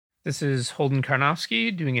This is Holden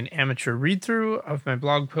Karnofsky doing an amateur read through of my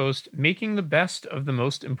blog post, Making the Best of the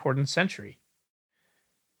Most Important Century.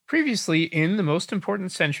 Previously, in the Most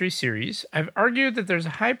Important Century series, I've argued that there's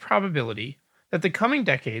a high probability that the coming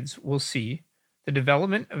decades will see the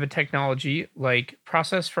development of a technology like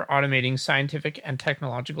Process for Automating Scientific and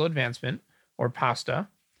Technological Advancement, or PASTA,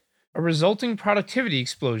 a resulting productivity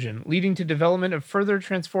explosion leading to development of further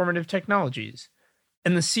transformative technologies,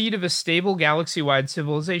 and the seed of a stable galaxy wide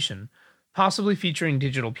civilization, possibly featuring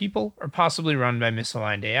digital people or possibly run by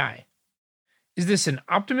misaligned AI. Is this an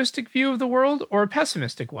optimistic view of the world or a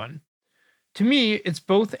pessimistic one? To me, it's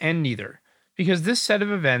both and neither, because this set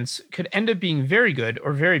of events could end up being very good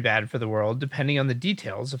or very bad for the world depending on the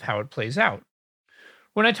details of how it plays out.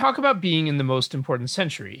 When I talk about being in the most important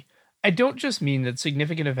century, I don't just mean that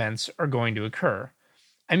significant events are going to occur.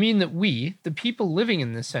 I mean that we, the people living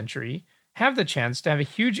in this century, have the chance to have a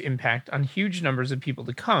huge impact on huge numbers of people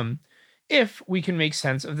to come if we can make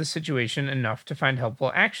sense of the situation enough to find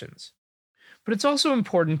helpful actions. But it's also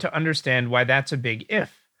important to understand why that's a big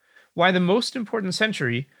if, why the most important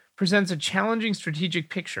century presents a challenging strategic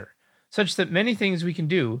picture, such that many things we can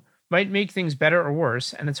do might make things better or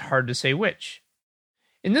worse, and it's hard to say which.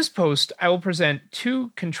 In this post, I will present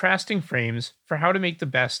two contrasting frames for how to make the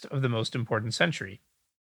best of the most important century.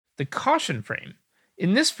 The caution frame.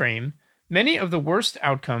 In this frame, many of the worst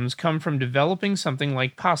outcomes come from developing something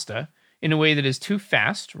like pasta in a way that is too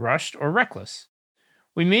fast, rushed, or reckless.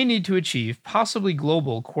 We may need to achieve possibly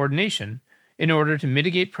global coordination in order to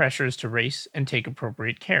mitigate pressures to race and take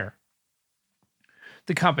appropriate care.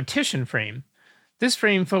 The competition frame. This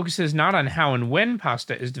frame focuses not on how and when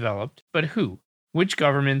pasta is developed, but who, which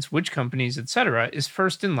governments, which companies, etc., is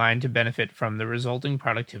first in line to benefit from the resulting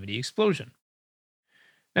productivity explosion.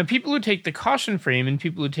 Now, people who take the caution frame and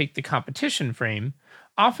people who take the competition frame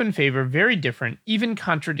often favor very different, even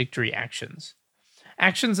contradictory actions.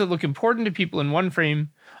 Actions that look important to people in one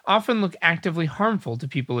frame often look actively harmful to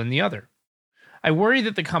people in the other. I worry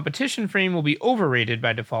that the competition frame will be overrated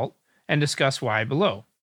by default, and discuss why below.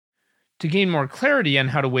 To gain more clarity on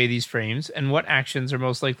how to weigh these frames and what actions are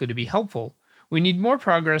most likely to be helpful, we need more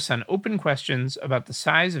progress on open questions about the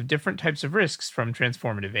size of different types of risks from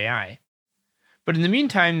transformative AI. But in the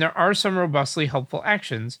meantime, there are some robustly helpful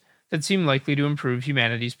actions that seem likely to improve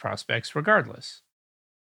humanity's prospects regardless.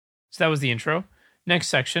 So that was the intro. Next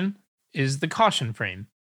section is the caution frame.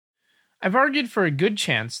 I've argued for a good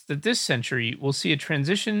chance that this century will see a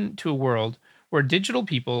transition to a world where digital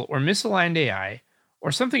people or misaligned AI,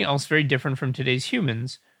 or something else very different from today's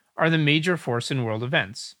humans, are the major force in world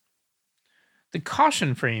events. The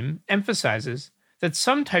caution frame emphasizes that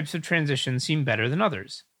some types of transition seem better than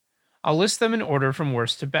others. I'll list them in order from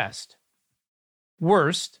worst to best.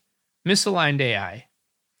 Worst, misaligned AI.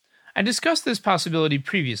 I discussed this possibility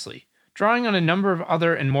previously, drawing on a number of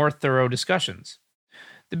other and more thorough discussions.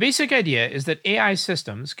 The basic idea is that AI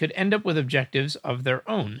systems could end up with objectives of their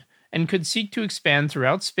own, and could seek to expand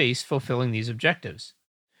throughout space fulfilling these objectives.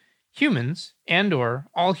 Humans, and/or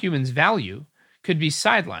all humans' value, could be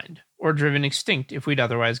sidelined or driven extinct if we'd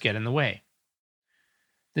otherwise get in the way.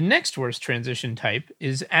 The next worst transition type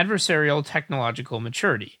is adversarial technological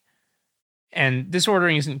maturity. And this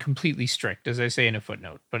ordering isn't completely strict, as I say in a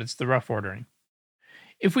footnote, but it's the rough ordering.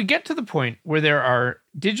 If we get to the point where there are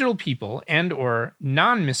digital people and/or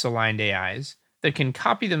non-misaligned AIs that can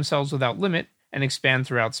copy themselves without limit and expand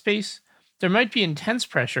throughout space, there might be intense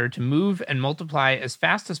pressure to move and multiply as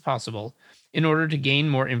fast as possible in order to gain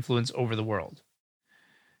more influence over the world.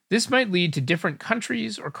 This might lead to different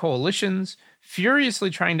countries or coalitions furiously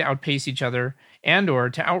trying to outpace each other and/or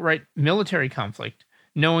to outright military conflict,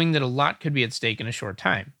 knowing that a lot could be at stake in a short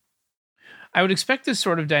time. I would expect this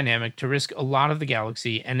sort of dynamic to risk a lot of the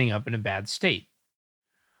galaxy ending up in a bad state.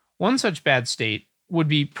 One such bad state would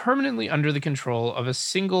be permanently under the control of a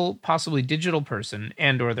single, possibly digital person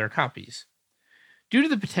and/or their copies. Due to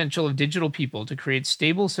the potential of digital people to create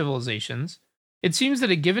stable civilizations, it seems that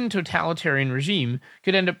a given totalitarian regime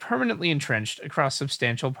could end up permanently entrenched across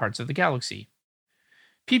substantial parts of the galaxy.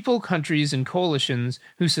 People, countries, and coalitions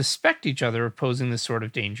who suspect each other of posing this sort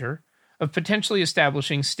of danger, of potentially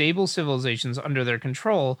establishing stable civilizations under their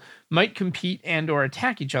control, might compete and/or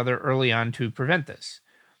attack each other early on to prevent this.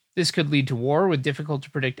 This could lead to war with difficult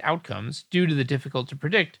to predict outcomes due to the difficult to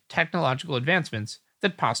predict technological advancements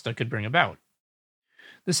that PASTA could bring about.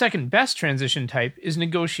 The second best transition type is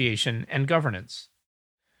negotiation and governance.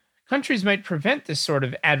 Countries might prevent this sort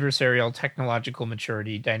of adversarial technological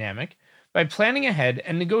maturity dynamic by planning ahead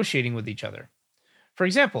and negotiating with each other. For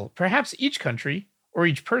example, perhaps each country, or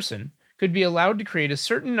each person, could be allowed to create a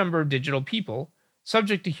certain number of digital people,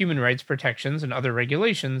 subject to human rights protections and other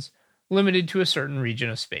regulations, limited to a certain region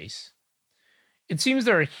of space. It seems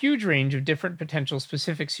there are a huge range of different potential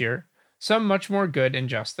specifics here, some much more good and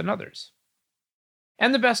just than others.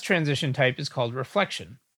 And the best transition type is called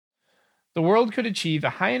reflection. The world could achieve a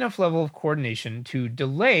high enough level of coordination to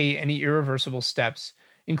delay any irreversible steps,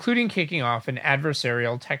 including kicking off an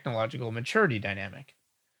adversarial technological maturity dynamic.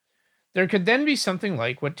 There could then be something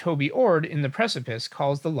like what Toby Ord in The Precipice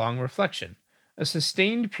calls the long reflection, a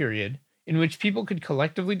sustained period in which people could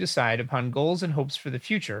collectively decide upon goals and hopes for the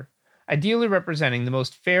future, ideally representing the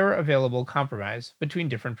most fair available compromise between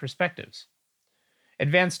different perspectives.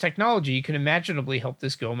 Advanced technology can imaginably help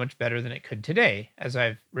this go much better than it could today, as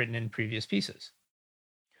I've written in previous pieces.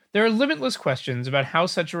 There are limitless questions about how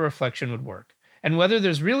such a reflection would work, and whether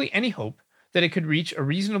there's really any hope that it could reach a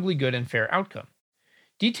reasonably good and fair outcome.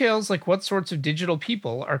 Details like what sorts of digital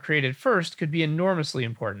people are created first could be enormously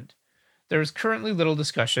important. There is currently little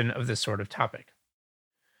discussion of this sort of topic.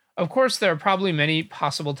 Of course, there are probably many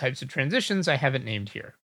possible types of transitions I haven't named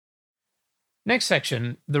here. Next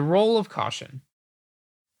section, the role of caution.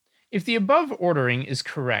 If the above ordering is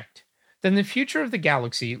correct, then the future of the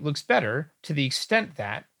galaxy looks better to the extent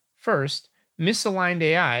that, first, misaligned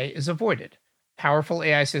AI is avoided. Powerful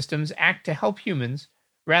AI systems act to help humans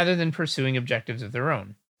rather than pursuing objectives of their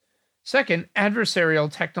own. Second, adversarial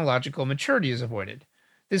technological maturity is avoided.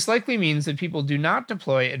 This likely means that people do not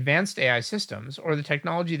deploy advanced AI systems or the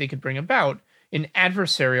technology they could bring about in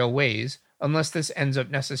adversarial ways unless this ends up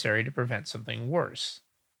necessary to prevent something worse.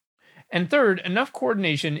 And third, enough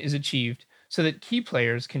coordination is achieved so that key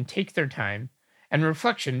players can take their time and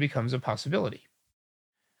reflection becomes a possibility.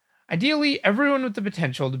 Ideally, everyone with the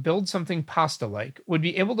potential to build something pasta-like would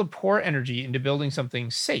be able to pour energy into building something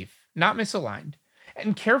safe, not misaligned,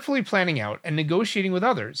 and carefully planning out and negotiating with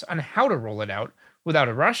others on how to roll it out without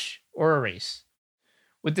a rush or a race.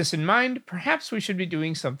 With this in mind, perhaps we should be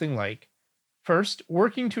doing something like, first,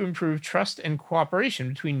 working to improve trust and cooperation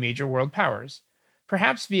between major world powers,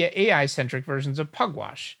 perhaps via AI-centric versions of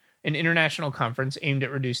Pugwash, an international conference aimed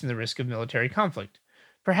at reducing the risk of military conflict,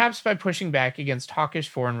 perhaps by pushing back against hawkish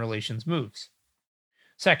foreign relations moves.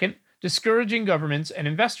 Second, discouraging governments and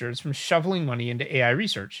investors from shoveling money into AI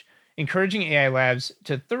research, encouraging AI labs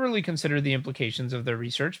to thoroughly consider the implications of their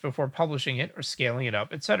research before publishing it or scaling it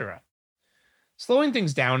up, etc. Slowing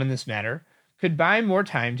things down in this matter could buy more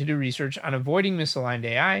time to do research on avoiding misaligned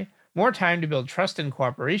AI, more time to build trust and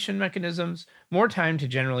cooperation mechanisms, more time to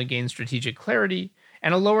generally gain strategic clarity,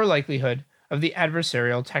 and a lower likelihood of the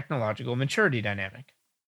adversarial technological maturity dynamic.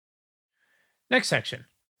 Next section,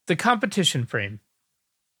 the competition frame.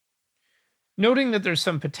 Noting that there's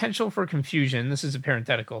some potential for confusion, this is a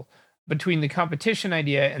parenthetical, between the competition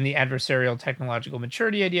idea and the adversarial technological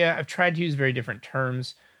maturity idea, I've tried to use very different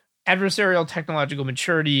terms. Adversarial technological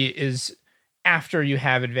maturity is after you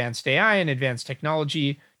have advanced AI and advanced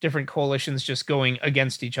technology, different coalitions just going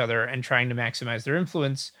against each other and trying to maximize their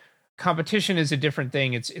influence. Competition is a different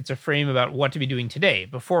thing. It's a frame about what to be doing today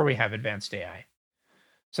before we have advanced AI.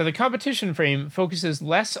 So the competition frame focuses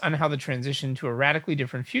less on how the transition to a radically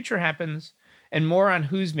different future happens and more on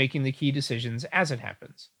who's making the key decisions as it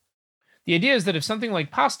happens. The idea is that if something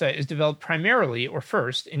like pasta is developed primarily or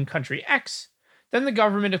first in country X, then the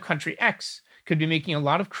government of country X could be making a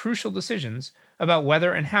lot of crucial decisions about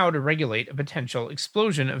whether and how to regulate a potential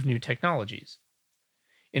explosion of new technologies.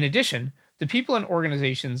 In addition, the people and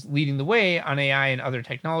organizations leading the way on AI and other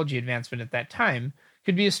technology advancement at that time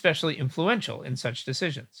could be especially influential in such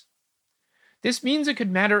decisions. This means it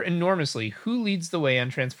could matter enormously who leads the way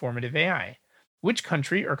on transformative AI, which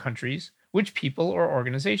country or countries, which people or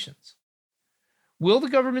organizations. Will the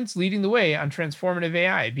governments leading the way on transformative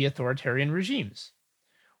AI be authoritarian regimes?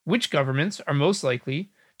 Which governments are most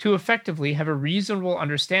likely to effectively have a reasonable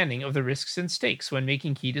understanding of the risks and stakes when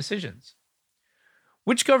making key decisions?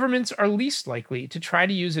 Which governments are least likely to try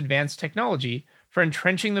to use advanced technology for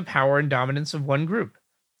entrenching the power and dominance of one group?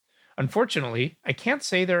 Unfortunately, I can't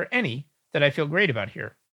say there are any that I feel great about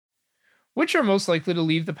here. Which are most likely to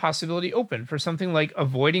leave the possibility open for something like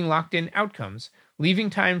avoiding locked-in outcomes, leaving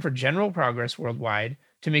time for general progress worldwide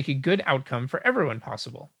to make a good outcome for everyone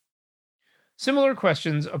possible? Similar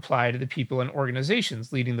questions apply to the people and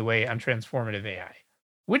organizations leading the way on transformative AI.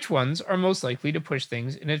 Which ones are most likely to push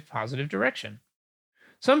things in a positive direction?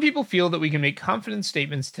 Some people feel that we can make confident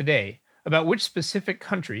statements today about which specific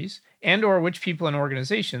countries and/or which people and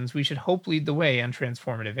organizations we should hope lead the way on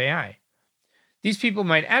transformative AI. These people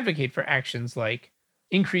might advocate for actions like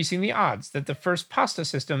increasing the odds that the first pasta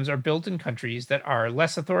systems are built in countries that are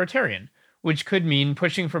less authoritarian, which could mean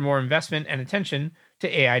pushing for more investment and attention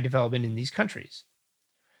to AI development in these countries.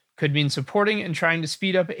 Could mean supporting and trying to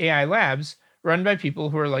speed up AI labs run by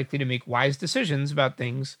people who are likely to make wise decisions about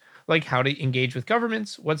things like how to engage with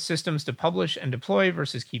governments, what systems to publish and deploy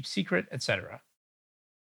versus keep secret, etc.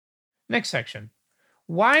 Next section.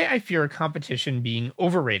 Why I fear competition being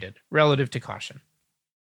overrated relative to caution.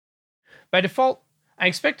 By default, I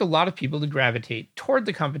expect a lot of people to gravitate toward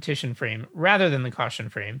the competition frame rather than the caution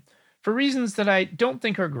frame for reasons that I don't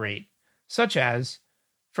think are great, such as,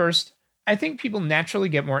 first, I think people naturally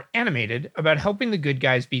get more animated about helping the good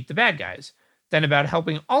guys beat the bad guys than about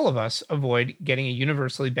helping all of us avoid getting a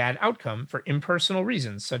universally bad outcome for impersonal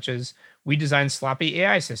reasons, such as we designed sloppy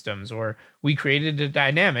AI systems or we created a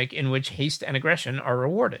dynamic in which haste and aggression are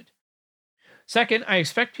rewarded. Second, I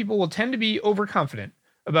expect people will tend to be overconfident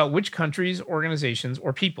about which countries, organizations,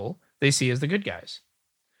 or people they see as the good guys.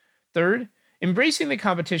 Third, embracing the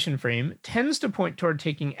competition frame tends to point toward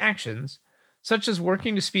taking actions, such as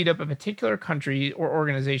working to speed up a particular country or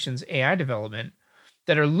organization's AI development,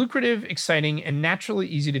 that are lucrative, exciting, and naturally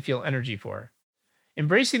easy to feel energy for.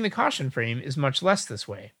 Embracing the caution frame is much less this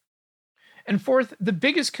way. And fourth, the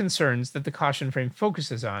biggest concerns that the caution frame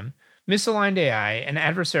focuses on, misaligned AI and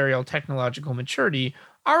adversarial technological maturity,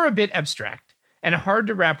 are a bit abstract and hard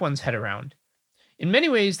to wrap one's head around. In many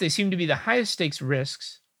ways, they seem to be the highest stakes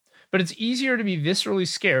risks, but it's easier to be viscerally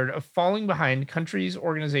scared of falling behind countries,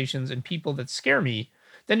 organizations, and people that scare me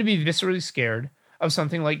than to be viscerally scared of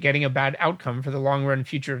something like getting a bad outcome for the long-run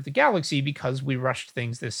future of the galaxy because we rushed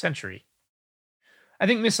things this century. I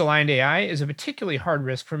think misaligned AI is a particularly hard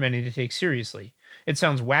risk for many to take seriously. It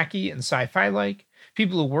sounds wacky and sci-fi-like.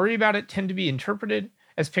 People who worry about it tend to be interpreted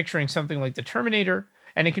as picturing something like the Terminator,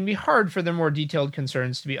 and it can be hard for their more detailed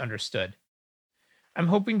concerns to be understood. I'm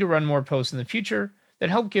hoping to run more posts in the future that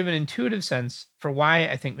help give an intuitive sense for why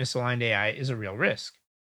I think misaligned AI is a real risk.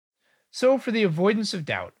 So, for the avoidance of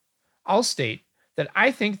doubt, I'll state that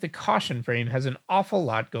I think the caution frame has an awful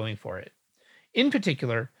lot going for it. In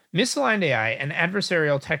particular, misaligned AI and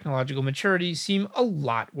adversarial technological maturity seem a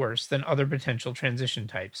lot worse than other potential transition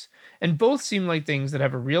types, and both seem like things that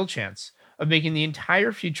have a real chance of making the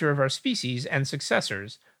entire future of our species and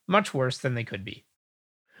successors much worse than they could be.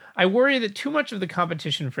 I worry that too much of the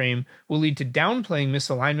competition frame will lead to downplaying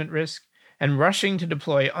misalignment risk and rushing to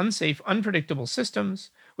deploy unsafe, unpredictable systems,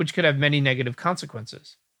 which could have many negative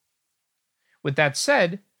consequences. With that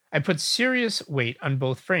said, I put serious weight on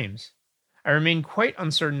both frames. I remain quite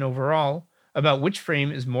uncertain overall about which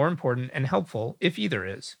frame is more important and helpful, if either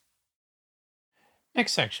is.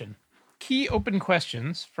 Next section. Key open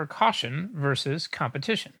questions for caution versus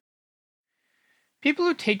competition. People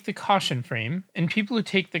who take the caution frame and people who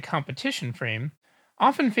take the competition frame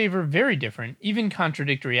often favor very different, even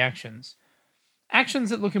contradictory actions.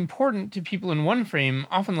 Actions that look important to people in one frame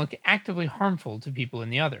often look actively harmful to people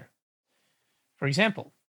in the other. For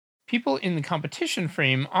example, people in the competition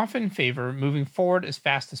frame often favor moving forward as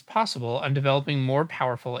fast as possible on developing more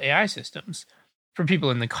powerful AI systems. For people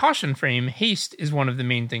in the caution frame, haste is one of the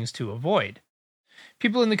main things to avoid.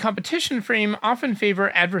 People in the competition frame often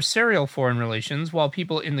favor adversarial foreign relations, while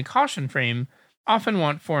people in the caution frame often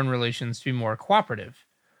want foreign relations to be more cooperative.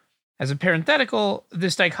 As a parenthetical,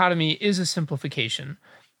 this dichotomy is a simplification.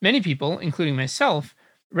 Many people, including myself,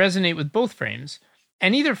 resonate with both frames,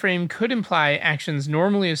 and either frame could imply actions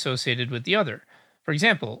normally associated with the other. For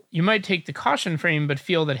example, you might take the caution frame but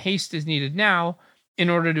feel that haste is needed now in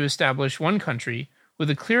order to establish one country with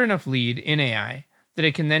a clear enough lead in AI that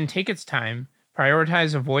it can then take its time,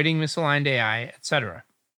 prioritize avoiding misaligned AI, etc.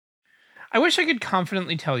 I wish I could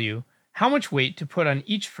confidently tell you how much weight to put on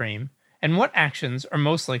each frame and what actions are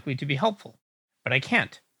most likely to be helpful, but I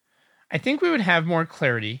can't. I think we would have more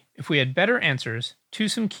clarity if we had better answers to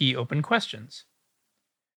some key open questions.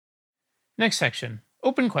 Next section.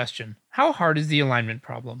 Open question. How hard is the alignment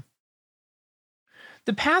problem?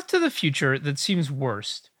 The path to the future that seems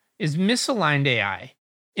worst is misaligned AI,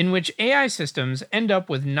 in which AI systems end up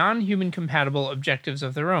with non-human compatible objectives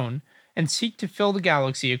of their own and seek to fill the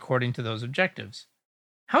galaxy according to those objectives.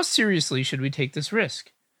 How seriously should we take this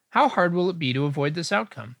risk? How hard will it be to avoid this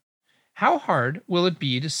outcome? How hard will it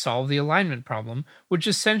be to solve the alignment problem, which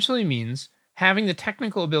essentially means having the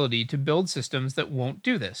technical ability to build systems that won't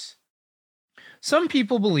do this? Some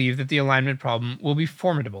people believe that the alignment problem will be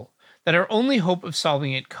formidable, that our only hope of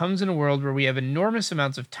solving it comes in a world where we have enormous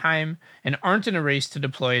amounts of time and aren't in a race to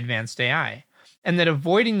deploy advanced AI, and that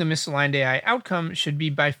avoiding the misaligned AI outcome should be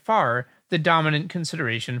by far the dominant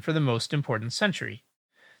consideration for the most important century.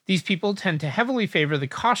 These people tend to heavily favor the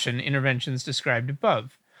caution interventions described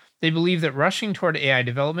above. They believe that rushing toward AI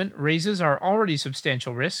development raises our already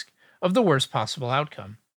substantial risk of the worst possible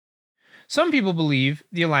outcome. Some people believe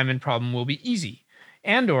the alignment problem will be easy.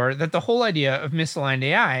 and/or that the whole idea of misaligned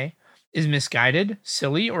AI is misguided,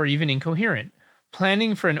 silly, or even incoherent,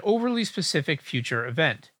 planning for an overly specific future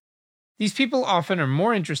event. These people often are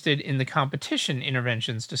more interested in the competition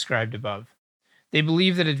interventions described above. They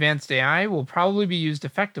believe that advanced AI will probably be used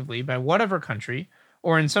effectively by whatever country,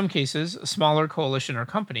 or in some cases, a smaller coalition or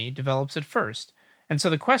company, develops it first. And so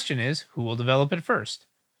the question is, who will develop it first?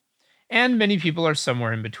 And many people are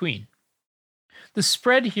somewhere in between. The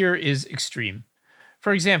spread here is extreme.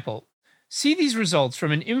 For example, see these results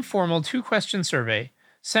from an informal 2-question survey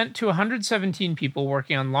sent to 117 people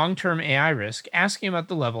working on long-term AI risk, asking about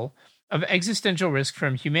the level of existential risk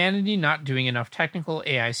from humanity not doing enough technical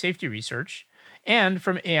AI safety research, and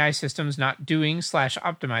from AI systems not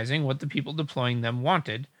doing/optimizing what the people deploying them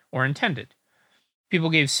wanted or intended. People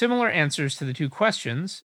gave similar answers to the 2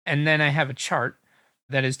 questions, and then I have a chart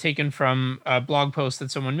that is taken from a blog post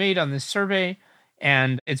that someone made on this survey,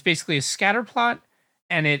 and it's basically a scatter plot,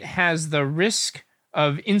 and it has the risk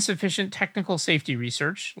of insufficient technical safety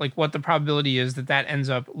research, like what the probability is that that ends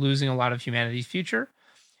up losing a lot of humanity's future.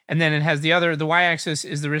 And then it has the y-axis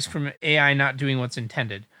is the risk from AI not doing what's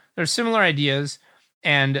intended. They're similar ideas,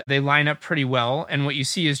 and they line up pretty well. And what you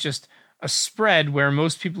see is just a spread where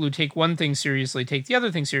most people who take one thing seriously take the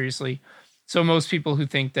other thing seriously. So most people who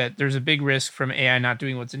think that there's a big risk from AI not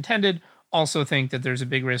doing what's intended also think that there's a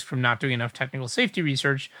big risk from not doing enough technical safety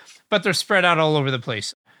research, but they're spread out all over the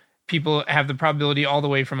place. People have the probability all the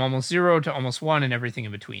way from almost 0 to almost 1 and everything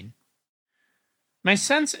in between. My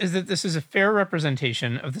sense is that this is a fair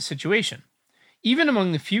representation of the situation. Even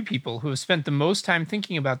among the few people who have spent the most time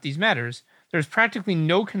thinking about these matters, there's practically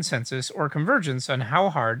no consensus or convergence on how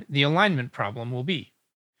hard the alignment problem will be.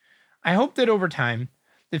 I hope that over time,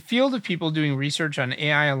 the field of people doing research on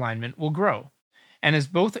AI alignment will grow, and as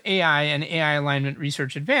both AI and AI alignment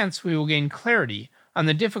research advance, we will gain clarity on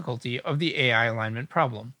the difficulty of the AI alignment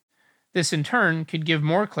problem. This in turn could give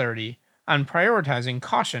more clarity on prioritizing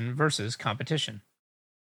caution versus competition.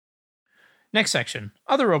 Next section,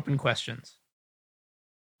 other open questions.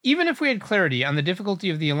 Even if we had clarity on the difficulty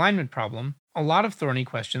of the alignment problem, a lot of thorny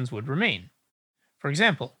questions would remain. For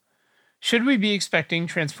example, should we be expecting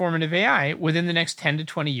transformative AI within the next 10 to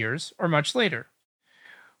 20 years or much later?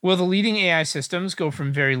 Will the leading AI systems go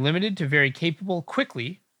from very limited to very capable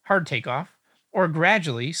quickly, hard takeoff, or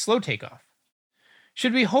gradually, slow takeoff?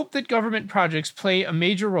 Should we hope that government projects play a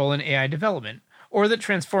major role in AI development, or that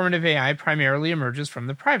transformative AI primarily emerges from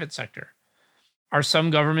the private sector? Are some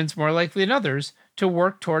governments more likely than others to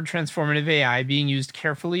work toward transformative AI being used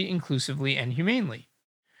carefully, inclusively, and humanely?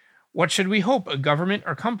 What should we hope a government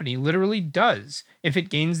or company literally does if it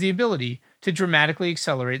gains the ability to dramatically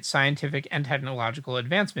accelerate scientific and technological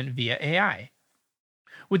advancement via AI?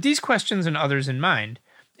 With these questions and others in mind,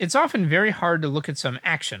 it's often very hard to look at some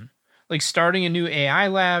action, like starting a new AI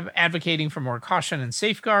lab, advocating for more caution and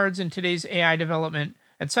safeguards in today's AI development,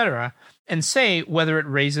 etc., and say whether it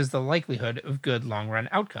raises the likelihood of good long-run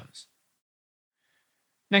outcomes.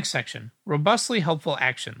 Next section, robustly helpful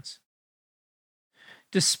actions.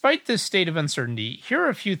 Despite this state of uncertainty, here are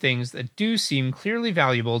a few things that do seem clearly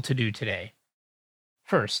valuable to do today.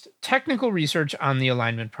 First, technical research on the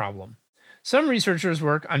alignment problem. Some researchers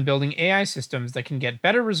work on building AI systems that can get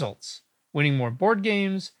better results, winning more board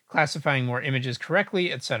games, classifying more images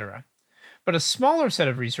correctly, etc. But a smaller set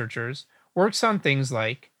of researchers works on things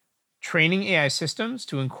like training AI systems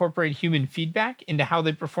to incorporate human feedback into how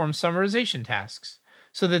they perform summarization tasks,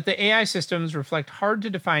 so that the AI systems reflect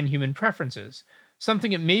hard-to-define human preferences,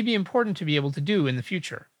 something it may be important to be able to do in the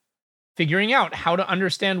future. Figuring out how to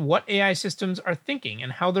understand what AI systems are thinking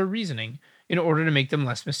and how they're reasoning in order to make them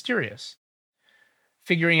less mysterious.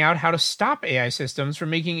 Figuring out how to stop AI systems from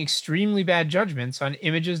making extremely bad judgments on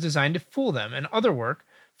images designed to fool them, and other work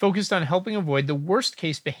focused on helping avoid the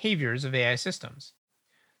worst-case behaviors of AI systems.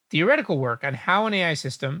 Theoretical work on how an AI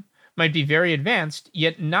system might be very advanced,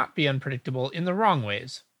 yet not be unpredictable in the wrong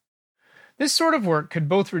ways. This sort of work could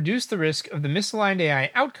both reduce the risk of the misaligned AI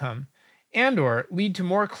outcome and/or lead to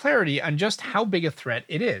more clarity on just how big a threat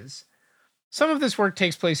it is. Some of this work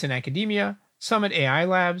takes place in academia, some at AI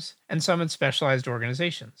labs, and some at specialized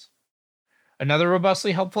organizations. Another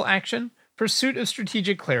robustly helpful action, pursuit of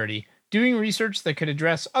strategic clarity, doing research that could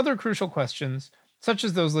address other crucial questions, such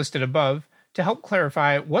as those listed above, to help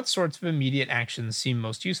clarify what sorts of immediate actions seem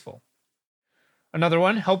most useful. Another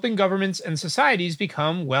one, helping governments and societies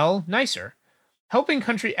become, well, nicer. Helping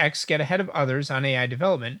country X get ahead of others on AI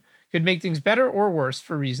development could make things better or worse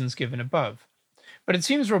for reasons given above. But it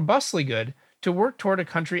seems robustly good to work toward a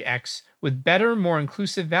country X with better, more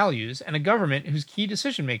inclusive values and a government whose key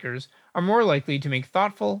decision makers are more likely to make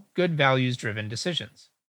thoughtful, good values-driven decisions.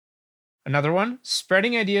 Another one,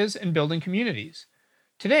 spreading ideas and building communities.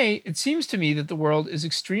 Today, it seems to me that the world is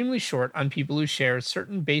extremely short on people who share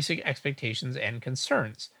certain basic expectations and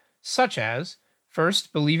concerns, such as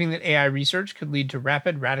first, believing that AI research could lead to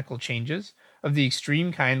rapid radical changes of the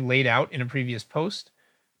extreme kind laid out in a previous post.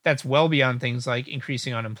 That's well beyond things like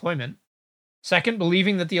increasing unemployment. Second,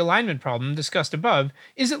 believing that the alignment problem discussed above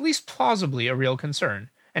is at least plausibly a real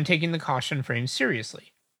concern, and taking the caution frame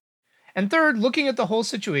seriously. And third, looking at the whole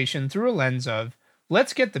situation through a lens of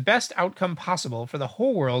let's get the best outcome possible for the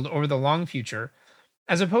whole world over the long future,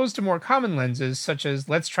 as opposed to more common lenses such as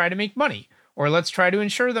let's try to make money, or let's try to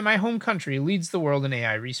ensure that my home country leads the world in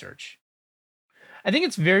AI research. I think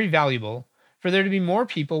it's very valuable for there to be more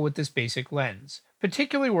people with this basic lens,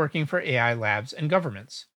 particularly working for AI labs and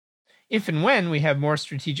governments. If and when we have more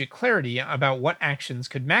strategic clarity about what actions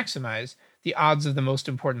could maximize the odds of the most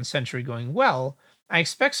important century going well, I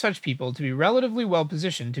expect such people to be relatively well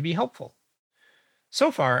positioned to be helpful.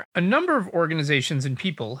 So far, a number of organizations and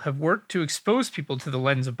people have worked to expose people to the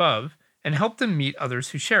lens above and help them meet others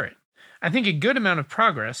who share it. I think a good amount of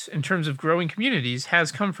progress in terms of growing communities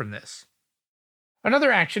has come from this.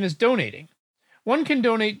 Another action is donating. One can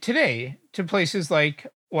donate today to places like,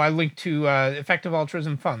 I linked to effective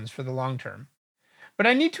altruism funds for the long term. But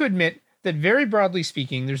I need to admit that very broadly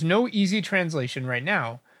speaking, there's no easy translation right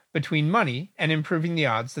now between money and improving the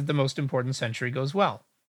odds that the most important century goes well.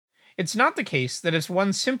 It's not the case that if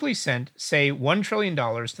one simply sent, say, $1 trillion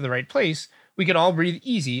to the right place, we could all breathe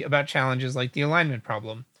easy about challenges like the alignment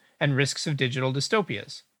problem and risks of digital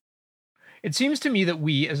dystopias. It seems to me that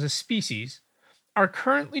we, as a species, are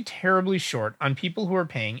currently terribly short on people who are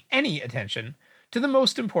paying any attention to the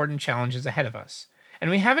most important challenges ahead of us, and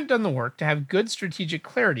we haven't done the work to have good strategic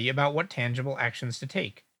clarity about what tangible actions to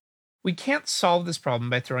take. We can't solve this problem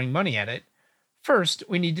by throwing money at it. First,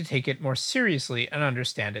 we need to take it more seriously and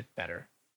understand it better.